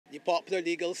The popular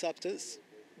legal substance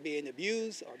being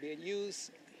abused or being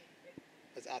used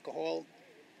was alcohol,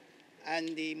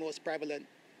 and the most prevalent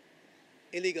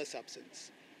illegal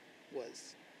substance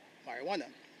was marijuana.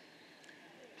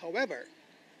 However,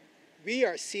 we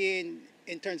are seeing,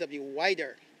 in terms of the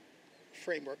wider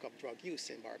framework of drug use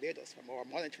in Barbados from our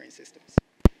monitoring systems,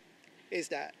 is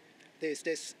that there's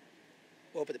this,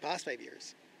 over the past 5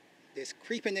 years, this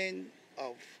creeping in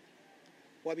of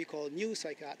what we call new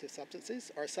psychoactive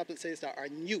substances, or substances that are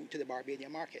new to the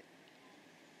Barbadian market.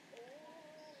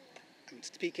 I'm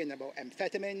speaking about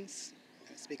amphetamines,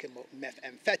 I'm speaking about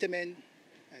methamphetamine,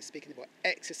 I'm speaking about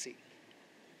ecstasy.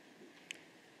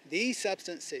 These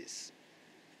substances,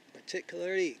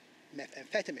 particularly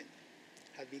methamphetamine,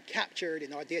 have been captured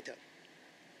in our data.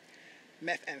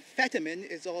 Methamphetamine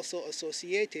is also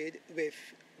associated with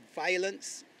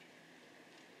violence,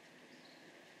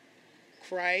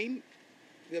 crime,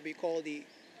 what we call the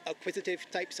acquisitive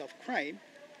types of crime,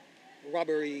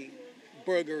 robbery,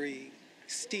 burglary,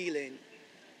 stealing,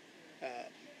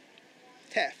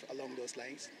 theft along those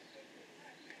lines,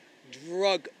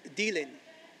 drug dealing,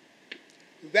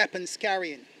 weapons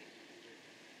carrying.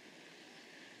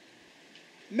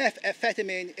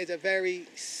 Methamphetamine is a very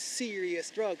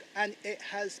serious drug, and it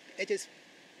is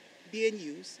being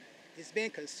used, it's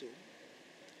being consumed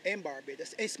in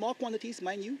Barbados in small quantities,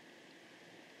 mind you.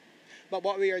 But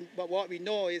what we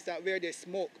know is that where there's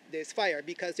smoke, there's fire,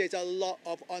 because there's a lot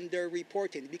of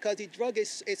underreporting. Because the drug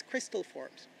is crystal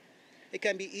forms, it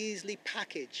can be easily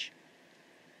packaged.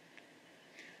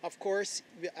 Of course,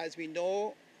 as we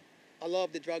know, a lot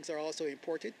of the drugs are also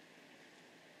imported,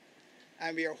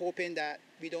 and we are hoping that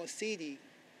we don't see that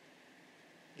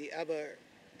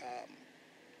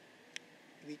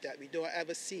we don't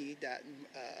ever see that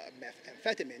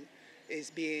methamphetamine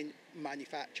is being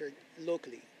manufactured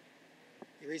locally.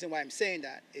 The reason why I'm saying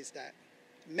that is that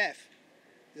meth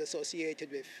is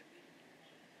associated with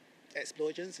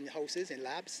explosions in houses and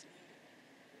labs.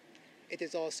 It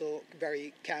is also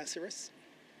very cancerous,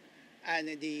 and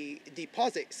the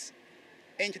deposits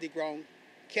into the ground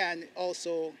can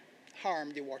also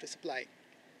harm the water supply.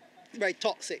 It's very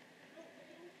toxic.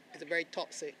 It's a very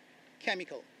toxic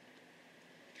chemical.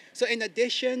 So in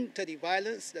addition to the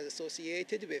violence that's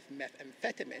associated with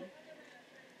methamphetamine,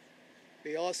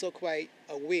 we're also quite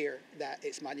aware that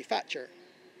its manufacture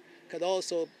could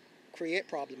also create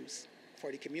problems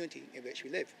for the community in which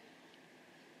we live.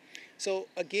 So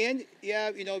again, yeah,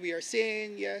 we are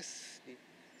seeing, yes, the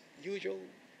usual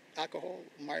alcohol,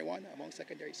 marijuana among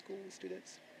secondary school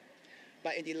students.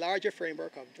 But in the larger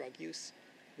framework of drug use,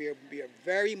 we are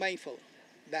very mindful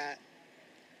that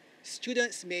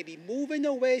students may be moving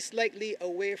away slightly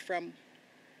away from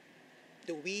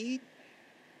the weed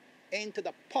into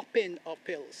the popping of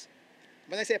pills.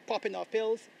 When I say popping of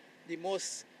pills, the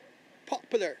most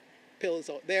popular pills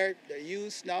out there that are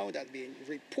used now, that are being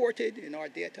reported in our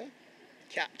data,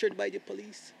 captured by the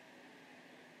police,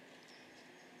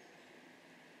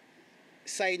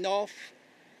 signed off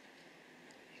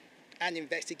and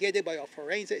investigated by our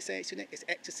forensic science unit, is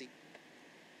ecstasy.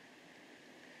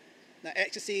 Now,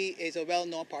 ecstasy is a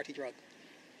well-known party drug.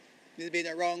 It has been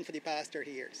around for the past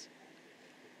 30 years.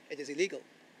 It is illegal.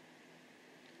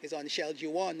 It's on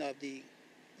Schedule 1 of the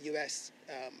U.S.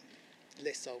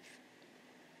 List of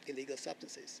illegal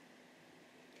substances.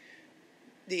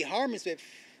 The harms with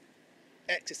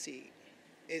ecstasy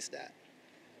is that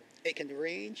it can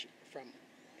range from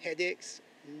headaches,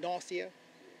 nausea,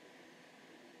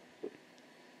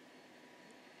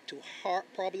 to heart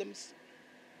problems,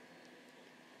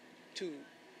 to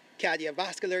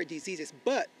cardiovascular diseases,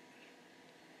 but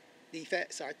the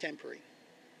effects are temporary.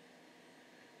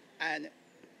 And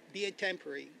being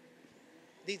temporary,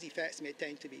 these effects may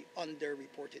tend to be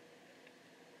underreported.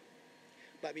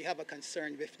 But we have a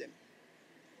concern with them.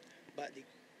 But the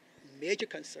major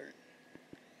concern,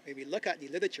 when we look at the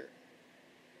literature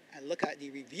and look at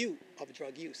the review of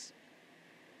drug use,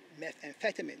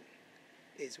 methamphetamine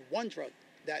is one drug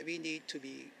that we need to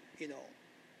be,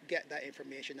 get that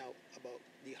information out about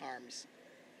the harms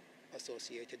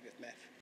associated with meth.